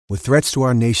With threats to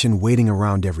our nation waiting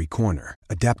around every corner,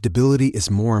 adaptability is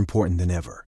more important than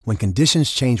ever. When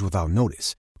conditions change without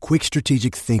notice, quick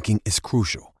strategic thinking is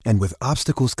crucial. And with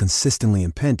obstacles consistently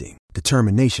impending,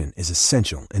 determination is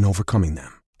essential in overcoming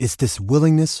them. It's this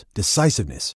willingness,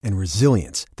 decisiveness, and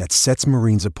resilience that sets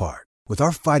Marines apart. With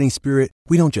our fighting spirit,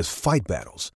 we don't just fight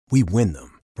battles, we win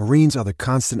them. Marines are the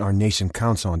constant our nation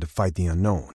counts on to fight the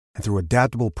unknown. And through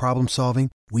adaptable problem solving,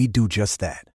 we do just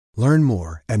that. Learn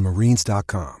more at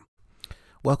marines.com.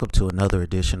 Welcome to another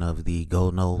edition of the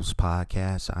Go Noles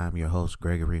podcast. I'm your host,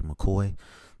 Gregory McCoy.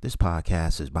 This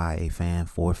podcast is by a fan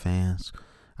for fans.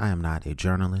 I am not a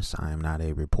journalist. I am not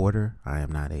a reporter. I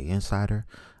am not an insider.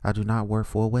 I do not work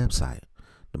for a website.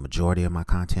 The majority of my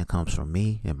content comes from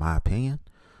me, in my opinion.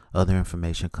 Other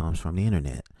information comes from the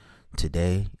internet.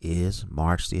 Today is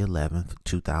March the 11th,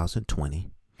 2020.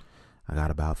 I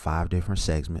got about 5 different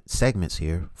segments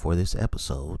here for this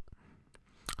episode.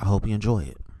 I hope you enjoy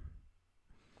it.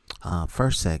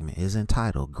 First segment is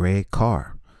entitled Greg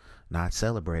Carr, Not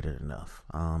Celebrated Enough.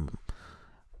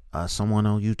 Someone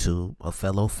on YouTube, a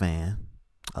fellow fan,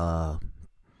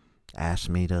 asked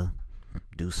me to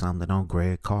do something on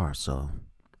Greg Carr. So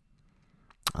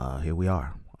here we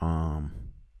are.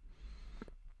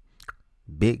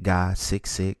 Big guy,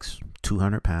 6'6",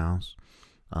 200 pounds,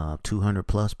 200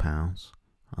 plus pounds.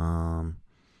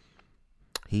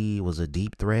 He was a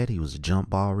deep threat. He was a jump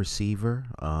ball receiver.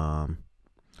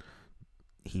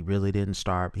 He really didn't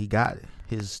start. He got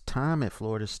his time at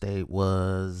Florida State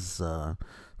was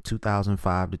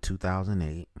 2005 to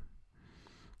 2008.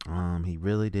 He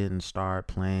really didn't start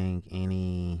playing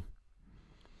any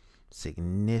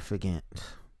significant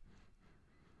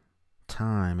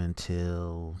time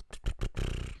until,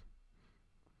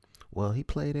 well, he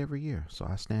played every year, so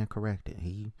I stand corrected.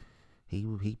 He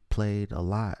played a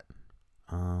lot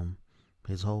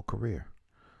his whole career.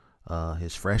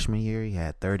 His freshman year, he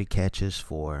had 30 catches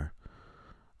for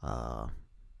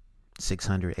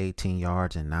 618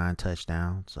 yards and 9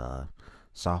 touchdowns.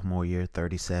 Sophomore year,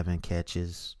 37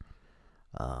 catches,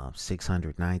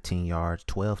 619 yards,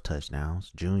 12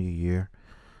 touchdowns. Junior year,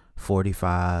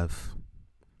 45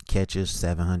 catches,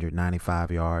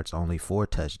 795 yards, only 4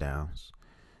 touchdowns.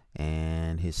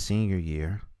 And his senior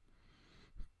year,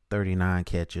 39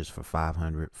 catches for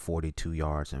 542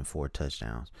 yards and 4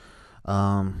 touchdowns.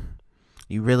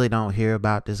 You really don't hear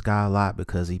about this guy a lot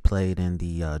because he played in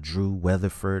the Drew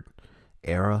Weatherford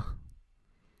era,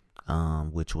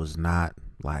 which was not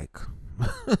like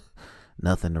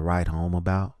nothing to write home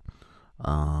about.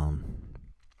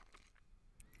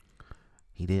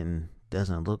 He didn't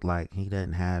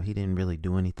really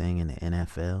do anything in the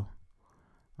NFL.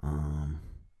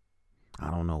 I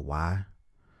don't know why.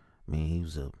 I mean,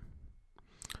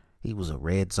 he was a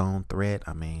red zone threat.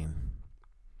 I mean,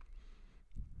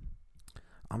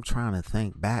 I'm trying to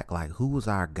think back, like, who was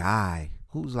our guy?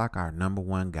 Who was like our number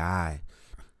one guy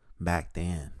back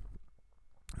then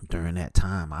during that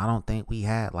time? I don't think we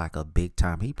had like a big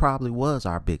time. He probably was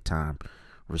our big time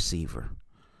receiver.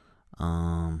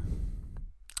 From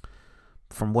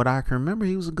what I can remember,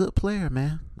 he was a good player,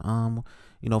 man.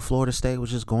 Florida State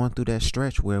was just going through that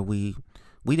stretch where we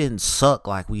didn't suck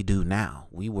like we do now.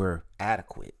 We were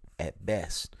adequate at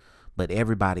best. But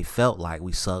everybody felt like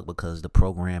we sucked because the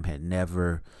program had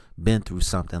never been through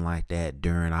something like that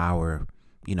during our,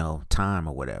 time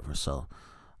or whatever. So,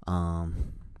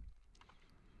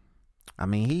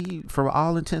 he, for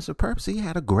all intents and purposes, he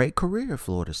had a great career at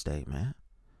Florida State, man.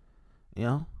 He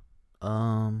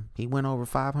went over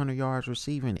 500 yards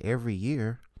receiving every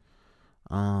year.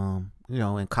 In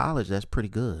college, that's pretty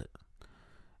good.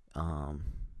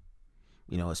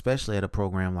 Especially at a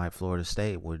program like Florida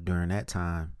State, where during that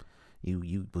time,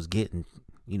 you was getting,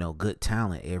 good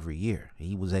talent every year.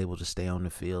 He was able to stay on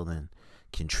the field and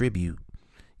contribute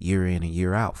year in and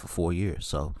year out for 4 years.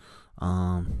 So,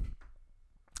 let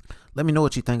me know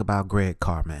what you think about Greg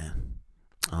Carr, man.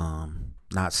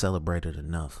 Not celebrated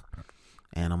enough.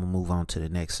 And I'm going to move on to the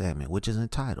next segment, which is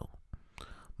entitled,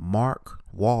 Mark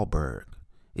Wahlberg,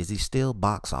 is he still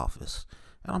box office?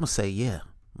 And I'm going to say, yeah,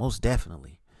 most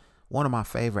definitely. One of my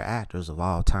favorite actors of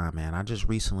all time, man. I just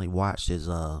recently watched his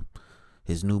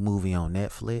new movie on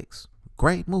Netflix.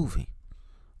 Great movie.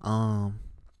 I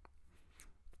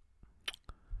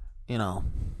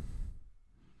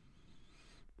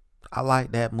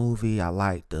like that movie. I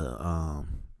like the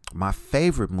my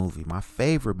favorite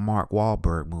Mark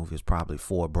Wahlberg movie is probably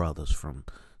Four Brothers from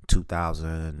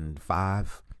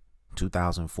 2005,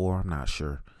 2004. I'm not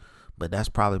sure, but that's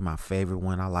probably my favorite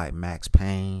one. I like Max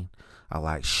Payne. I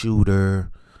like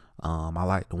Shooter. I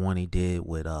like the one he did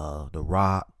with The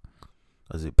Rock.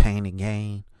 Was it Pain and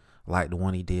Gain? like the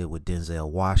one he did with Denzel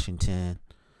Washington.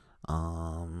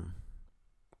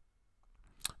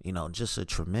 Just a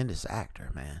tremendous actor,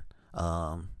 man.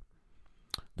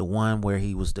 The one where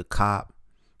he was the cop.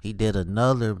 He did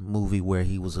another movie where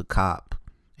he was a cop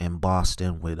in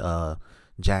Boston with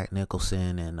Jack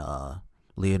Nicholson and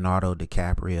Leonardo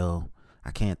DiCaprio.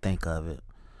 I can't think of it.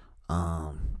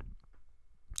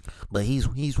 But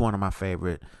he's one of my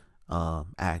favorite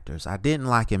actors. I didn't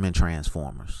like him in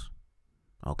Transformers.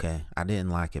 Okay, I didn't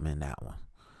like him in that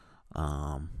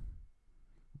one.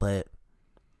 But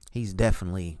he's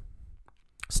definitely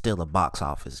still a box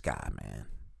office guy, man.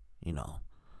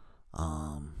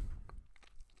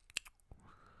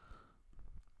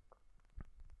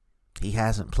 He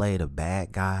hasn't played a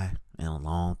bad guy in a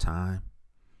long time.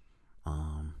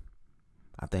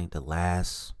 I think the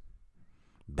last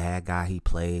bad guy he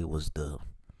played was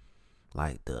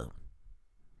I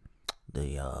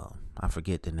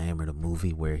forget the name of the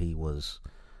movie where he was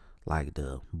like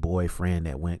the boyfriend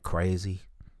that went crazy.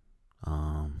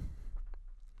 I'm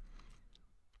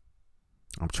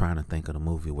trying to think of the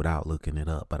movie without looking it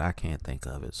up, but I can't think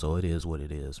of it. So it is what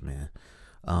it is, man.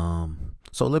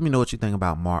 So let me know what you think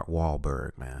about Mark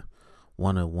Wahlberg, man.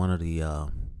 One of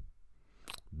the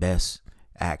best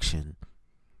action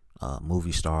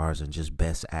movie stars and just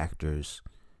best actors,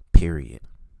 period.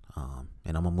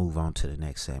 And I'm gonna move on to the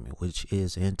next segment, which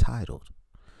is entitled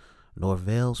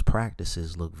Norvell's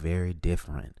practices look very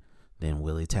different than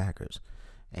Willie Tacker's.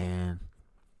 And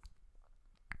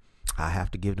I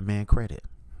have to give the man credit.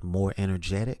 More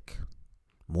energetic,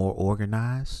 more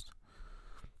organized,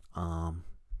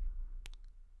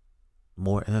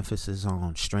 more emphasis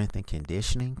on strength and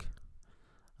conditioning.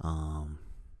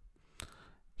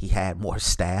 He had more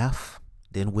staff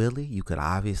than Willie. You could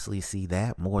obviously see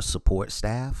that. More support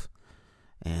staff.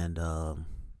 And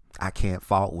I can't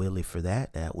fault Willie for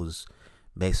that. That was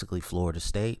basically Florida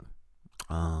State.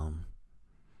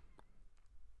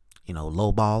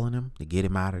 Lowballing him to get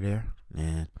him out of there.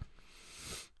 And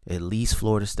at least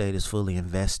Florida State is fully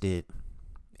invested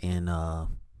in,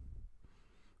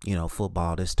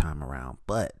 football this time around.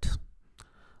 But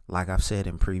like I've said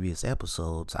in previous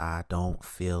episodes, I don't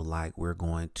feel like we're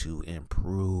going to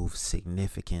improve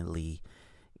significantly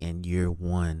in year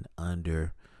one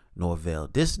under Norvell.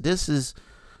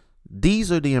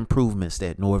 These are the improvements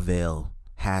that Norvell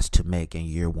has to make in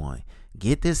year one.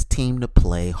 Get this team to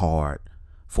play hard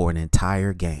for an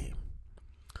entire game.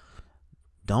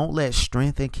 Don't let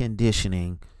strength and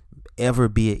conditioning ever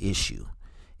be an issue.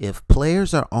 If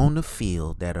players are on the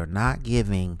field that are not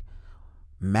giving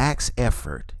max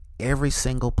effort every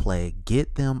single play,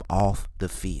 get them off the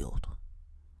field.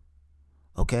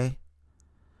 Okay?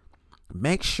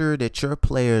 Make sure that your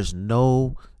players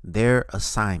know their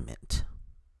assignment.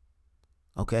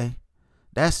 Okay?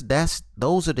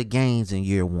 Those are the gains in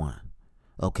year one.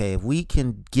 Okay, if we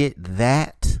can get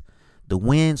that, the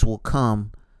wins will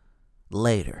come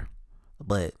later.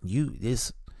 But you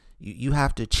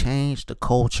have to change the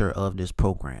culture of this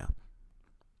program.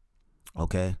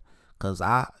 Okay? Because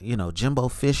Jimbo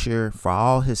Fisher, for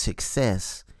all his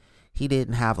success, he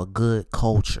didn't have a good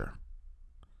culture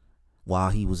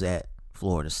while he was at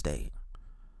Florida State.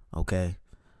 Okay?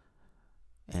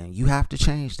 And you have to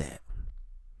change that.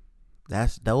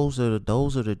 Those are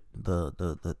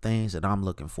the things that I'm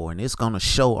looking for, and it's gonna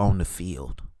show on the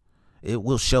field. It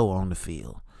will show on the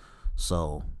field.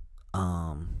 So,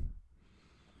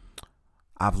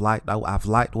 I've liked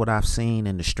what I've seen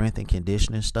in the strength and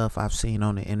conditioning stuff I've seen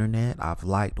on the internet. I've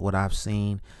liked what I've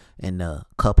seen in the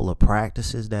couple of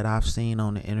practices that I've seen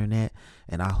on the internet,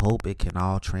 and I hope it can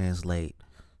all translate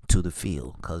to the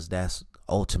field, because that's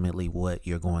ultimately what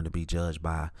you're going to be judged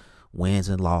by: wins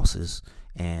and losses.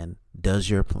 And does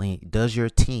your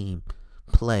team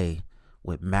play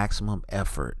with maximum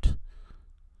effort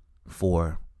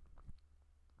for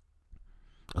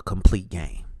a complete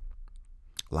game,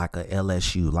 like a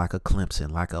LSU, like a Clemson,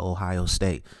 like a Ohio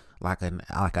State, like a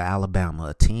Alabama,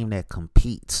 a team that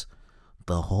competes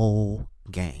the whole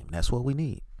game? That's what we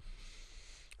need.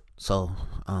 So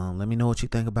let me know what you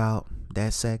think about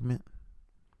that segment,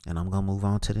 and I'm gonna move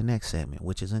on to the next segment,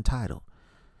 which is entitled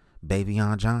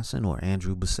Beveon Johnson or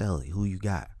Andrew Boselli. Who you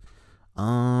got?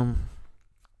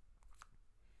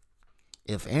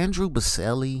 If Andrew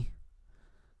Boselli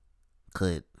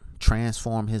could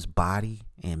transform his body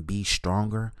and be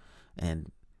stronger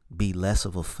and be less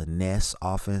of a finesse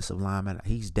offensive lineman,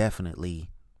 he's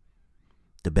definitely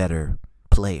the better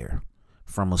player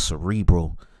from a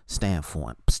cerebral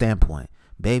standpoint.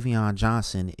 Beveon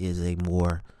Johnson is a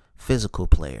more physical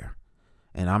player.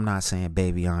 And I'm not saying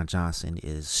Beveon Johnson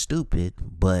is stupid,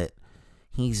 but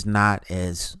he's not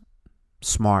as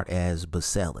smart as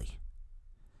Boselli.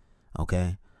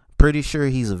 Okay? Pretty sure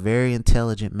he's a very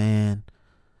intelligent man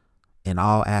in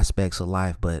all aspects of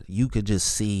life, but you could just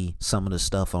see some of the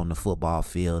stuff on the football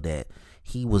field that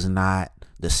he was not.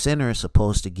 The center is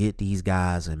supposed to get these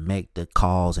guys and make the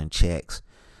calls and checks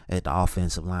at the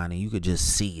offensive line, and you could just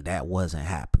see that wasn't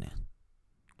happening.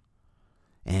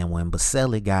 And when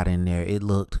Boselli got in there, it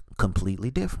looked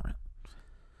completely different.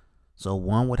 So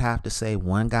one would have to say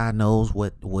one guy knows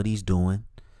what he's doing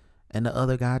and the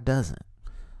other guy doesn't.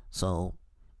 So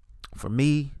for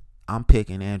me, I'm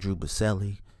picking Andrew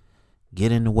Boselli.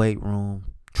 Get in the weight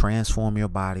room, transform your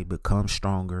body, become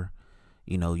stronger.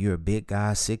 You know, you're a big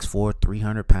guy, 6'4",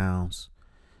 300 pounds.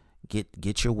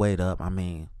 Get your weight up. I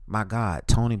mean, my God,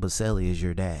 Tony Boselli is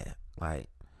your dad. Like,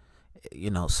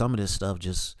 you know, some of this stuff,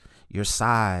 just your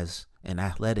size and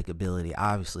athletic ability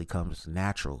obviously comes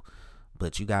natural,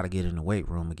 but you got to get in the weight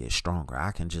room and get stronger.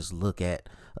 I can just look at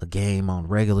a game on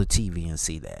regular TV and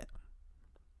see that.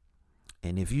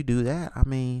 And if you do that, I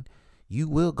mean, you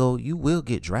will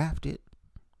get drafted.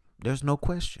 There's no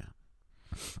question.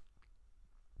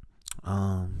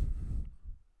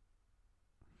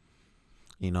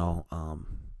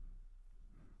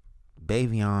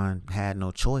 Beveon had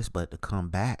no choice but to come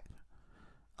back.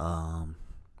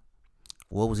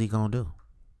 What was he gonna do?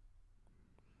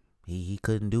 He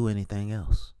couldn't do anything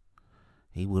else.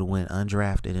 He would have went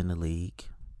undrafted in the league,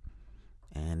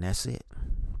 and that's it.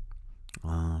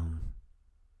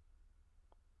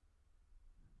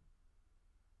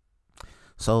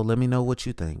 So let me know what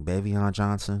you think. Beveon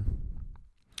Johnson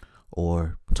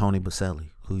or Tony Boselli.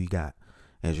 Who you got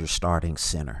as your starting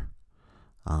center?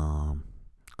 Gonna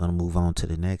move on to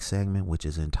the next segment, which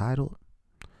is entitled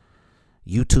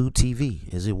YouTube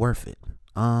TV. Is it worth it?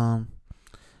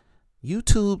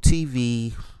 YouTube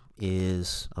TV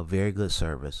is a very good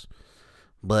service,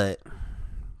 but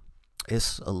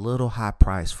it's a little high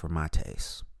price for my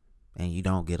taste, and you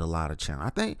don't get a lot of channels. I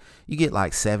think you get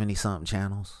like 70 something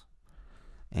channels,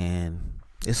 and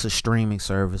it's a streaming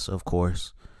service, of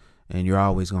course, and you're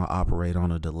always going to operate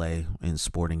on a delay in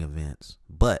sporting events.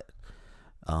 But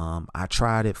I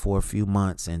tried it for a few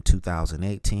months in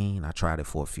 2018. I tried it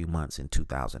for a few months in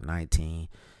 2019.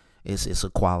 It's a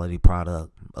quality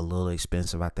product, a little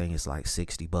expensive. I think it's like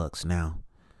 $60 now.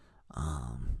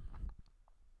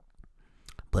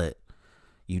 But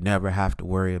you never have to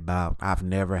worry about, I've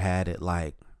never had it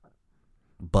like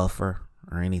buffer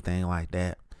or anything like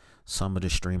that. Some of the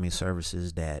streaming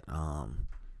services that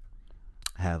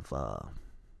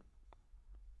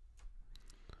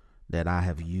that I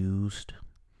have used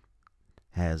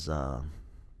has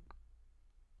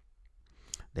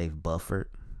they've buffered,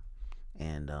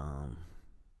 and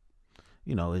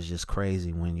it's just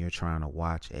crazy when you're trying to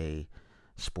watch a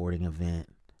sporting event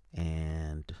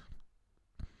and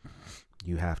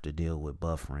you have to deal with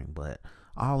buffering. But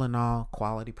all in all,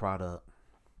 quality product.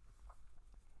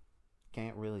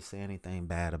 Can't really say anything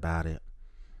bad about it.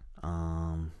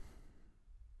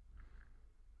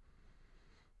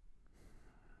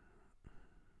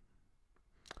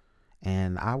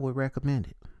 And I would recommend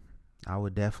it. I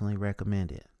would definitely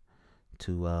recommend it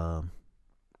to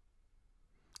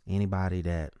anybody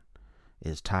that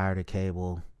is tired of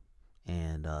cable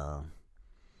and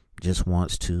just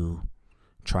wants to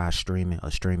try a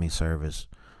streaming service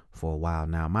for a while.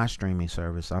 Now, my streaming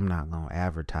service, I'm not going to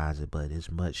advertise it, but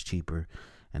it's much cheaper,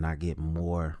 and I get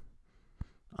more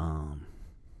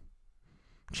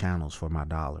channels for my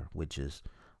dollar, which is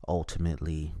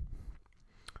ultimately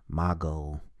my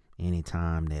goal.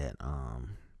 Anytime that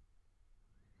I'm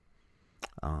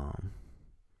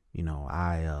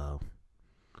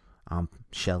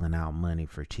shelling out money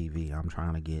for TV, I'm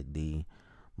trying to get the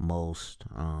most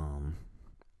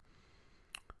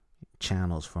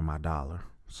channels for my dollar.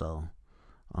 So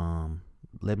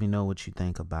let me know what you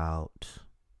think about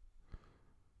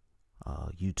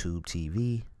YouTube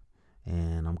TV,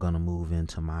 and I'm gonna move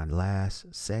into my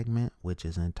last segment, which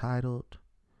is entitled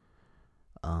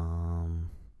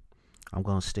I'm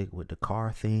going to stick with the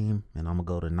Carr theme, and I'm going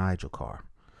to go to Nigel Carr.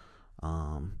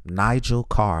 Nigel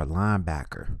Carr,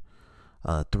 linebacker,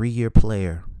 3-year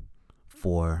player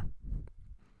for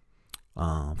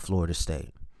Florida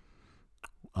State.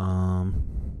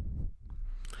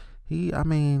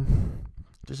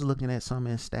 Just looking at some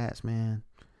of his stats, man.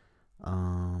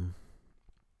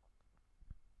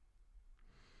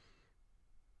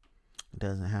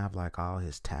 Doesn't have like all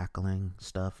his tackling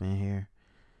stuff in here.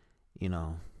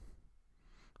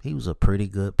 He was a pretty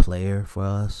good player for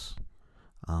us.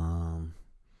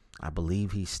 I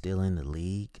believe he's still in the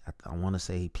league. I want to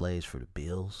say he plays for the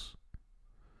Bills.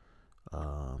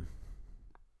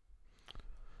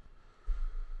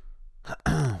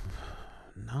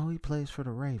 No, he plays for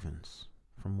the Ravens.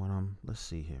 From what let's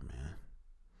see here, man.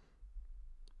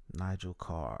 Nigel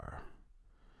Carr.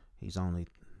 He's only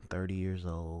 30 years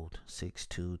old, 6'2",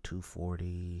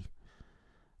 240.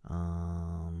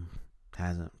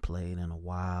 Hasn't played in a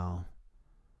while.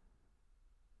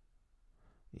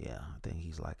 Yeah, I think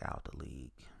he's like out the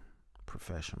league.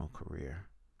 Professional career.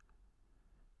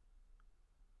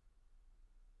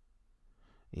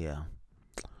 Yeah.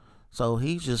 So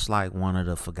he's just like one of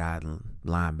the forgotten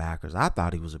linebackers. I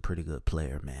thought he was a pretty good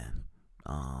player, man.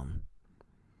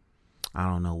 I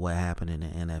don't know what happened in the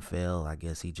NFL. I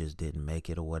guess he just didn't make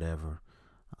it or whatever.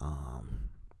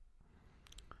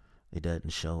 It doesn't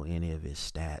show any of his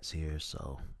stats here,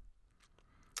 so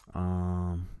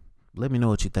let me know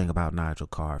what you think about Nigel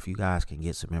Carr. If you guys can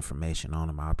get some information on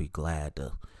him, I'll be glad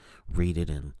to read it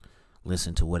and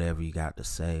listen to whatever you got to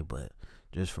say. But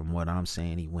just from what I'm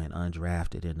saying, he went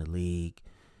undrafted in the league.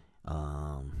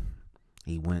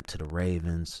 He went to the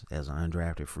Ravens as an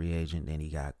undrafted free agent, then he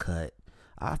got cut.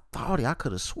 I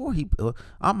could have swore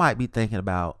I might be thinking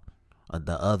about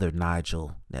the other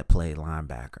Nigel that played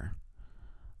linebacker.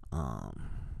 I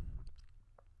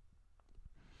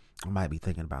might be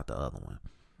thinking about the other one.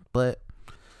 But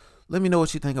let me know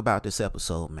what you think about this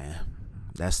episode, man.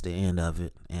 That's the end of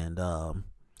it. And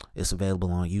it's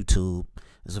available on YouTube.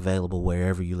 It's available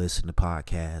wherever you listen to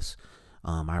podcasts.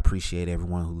 I appreciate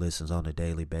everyone who listens on a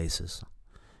daily basis.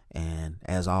 And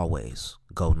as always,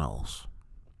 go Noles.